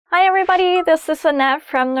Hi everybody, this is Annette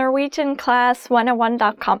from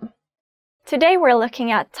NorwegianClass101.com. Today we're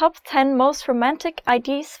looking at top 10 most romantic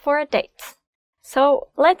ideas for a date. So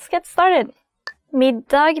let's get started.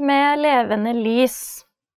 Middag med levende lys.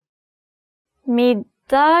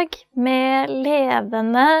 Middag med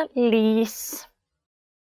levende lys.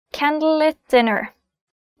 Candlelit dinner.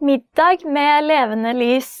 Middag med levende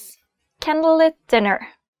lys. Candlelit dinner.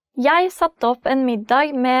 Jeg satte opp en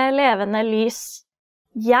middag med levende lys.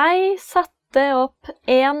 Jeg satte opp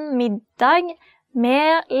en middag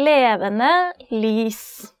med levende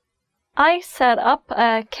lys. I set up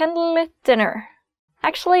a candlelit dinner.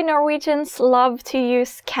 Actually, Norwegians love to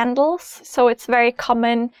use candles, so it's very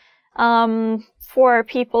common for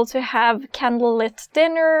people to have candlelit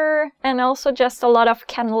dinner and also just a lot of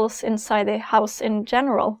candles inside the house in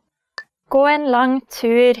general. Gå en lang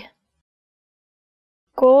tur.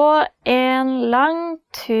 Gå en lang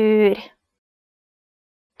tur.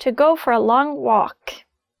 To go for a long walk.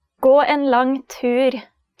 Gå en lang tur.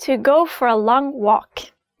 To go for a long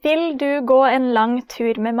walk. Vil du gå en lang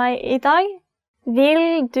tur med meg i dag?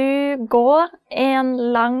 Vil du gå en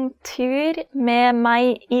lang tur med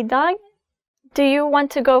meg i dag? Do you want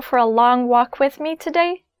to go for a long walk with me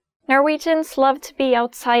today? Norwegians love to be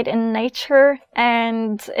outside in nature,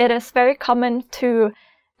 and it is very common to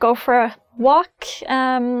go for a walk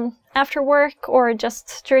after work or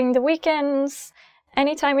just during the weekends.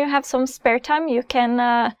 Anytime you have some spare time, you can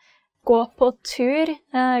gå på tur,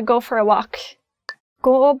 go for a walk.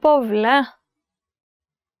 Gå og bowle.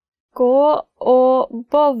 Gå og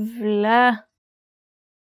bowle.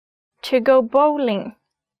 To go bowling.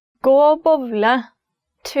 Gå og bowle.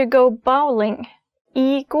 To go bowling.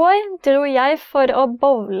 I går dro jeg for å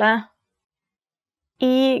bowle.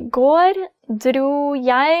 I går dro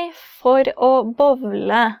jeg for å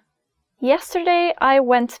bowle. Yesterday I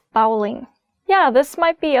went bowling. Yeah, this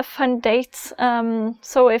might be a fun date,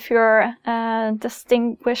 so if you're a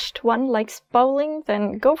distinguished one likes bowling,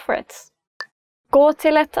 then go for it. Gå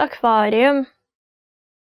til et akvarium.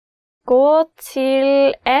 Gå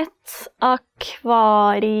til et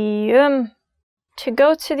akvarium. To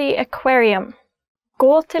go to the aquarium.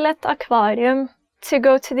 Gå til et akvarium. To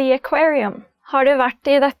go to the aquarium. Har du vært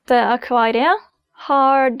i dette akvariet?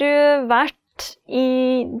 Har du vært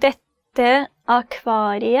i dette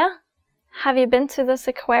akvariet? Have you been to this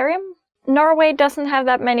aquarium? Norway doesn't have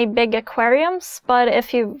that many big aquariums, but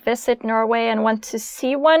if you visit Norway and want to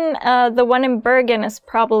see one, the one in Bergen is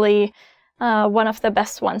probably one of the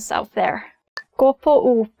best ones out there. Gå på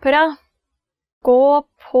opera. Gå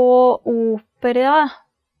på opera.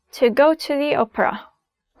 To go to the opera.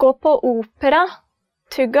 Gå på opera.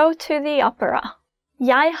 To go to the opera.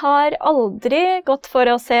 Jeg har aldri gått for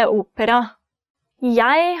å se opera.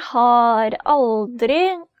 Jeg har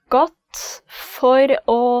aldri gått for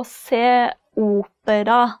å se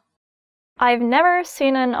opera. I've never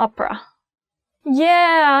seen an opera.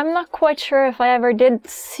 Yeah, I'm not quite sure if I ever did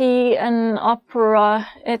see an opera.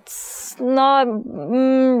 It's not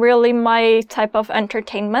really my type of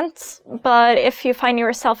entertainment, but if you find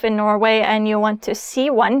yourself in Norway and you want to see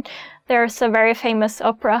one, there's a very famous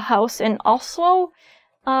opera house in Oslo,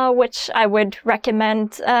 which I would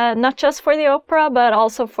recommend, not just for the opera, but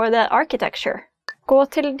also for the architecture. Gå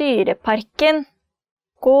til dyreparken.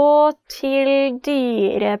 Gå til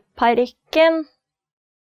dyreparken.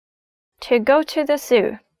 To go to the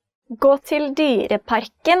zoo. Gå til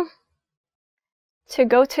dyreparken. To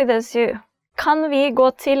go to the zoo. Kan vi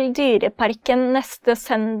gå til dyreparken neste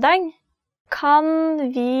søndag? Kan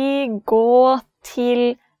vi gå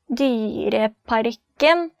til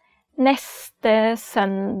dyreparken neste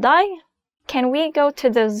søndag? Can we go to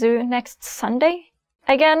the zoo next Sunday?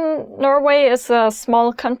 Again, Norway is a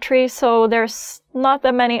small country, so there's not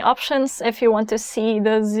that many options if you want to see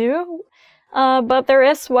the zoo. But there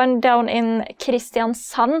is one down in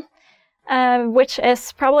Kristiansand, which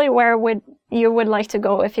is probably where you would like to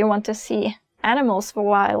go if you want to see animals for a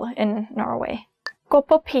while in Norway. Gå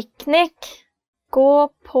på piknik. Gå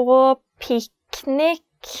på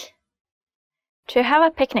piknik. To have a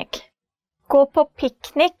picnic. Gå på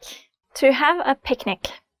piknik. To have a picnic.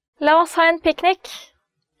 La oss ha en piknik.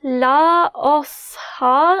 La oss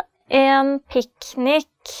ha en picnic.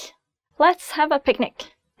 Let's have a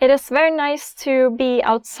picnic. It is very nice to be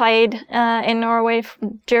outside in Norway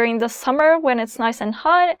during the summer when it's nice and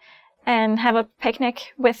hot and have a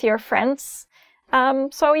picnic with your friends.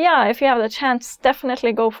 So yeah, if you have the chance,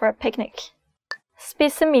 definitely go for a picnic.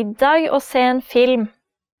 Spise middag og se en film.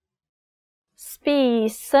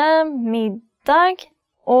 Spise middag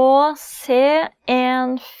og se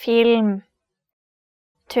en film.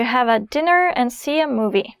 To have a dinner and see a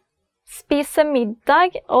movie. Spise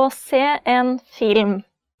middag og se en film.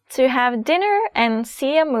 To have dinner and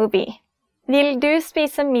see a movie. Vil du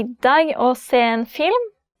spise middag og se en film?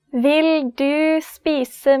 Vil du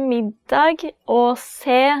spise middag og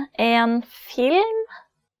se en film?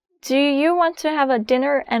 Do you want to have a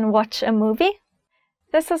dinner and watch a movie?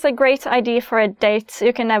 This is a great idea for a date.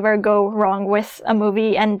 You can never go wrong with a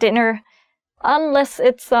movie and dinner, unless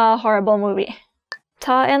it's a horrible movie.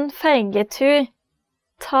 Ta en fergetur.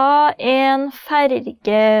 Ta en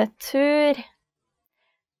fergetur.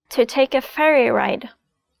 To take a ferry ride.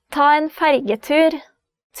 Ta en fergetur.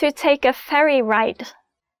 To take a ferry ride.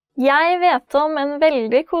 Jeg vet om en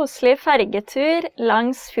veldig koselig fergetur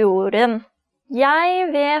langs fjorden.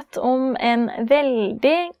 Jeg vet om en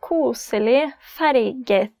veldig koselig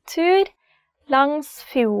fergetur langs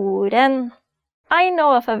fjorden. I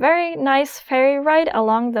know of a very nice ferry ride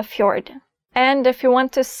along the fjord. And if you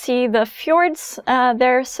want to see the fjords,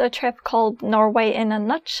 there's a trip called Norway in a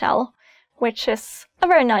Nutshell, which is a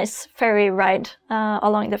very nice ferry ride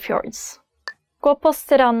along the fjords. Gå på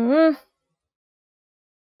stranden.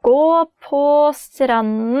 Gå på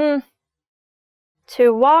stranden.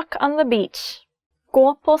 To walk on the beach.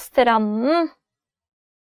 Gå på stranden.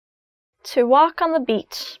 To walk on the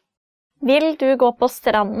beach. Vil du gå på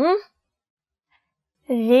stranden?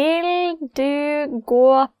 Vil du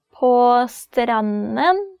gå på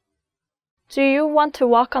stranden? Do you want to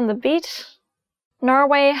walk on the beach?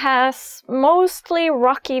 Norway has mostly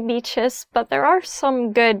rocky beaches, but there are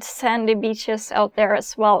some good sandy beaches out there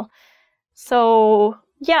as well. So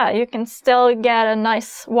yeah, you can still get a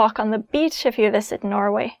nice walk on the beach if you visit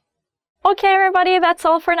Norway. Okay, everybody, that's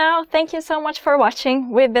all for now. Thank you so much for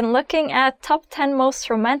watching. We've been looking at top 10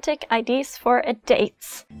 most romantic ideas for a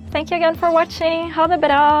date. Thank you again for watching. Ha det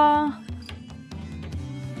bra!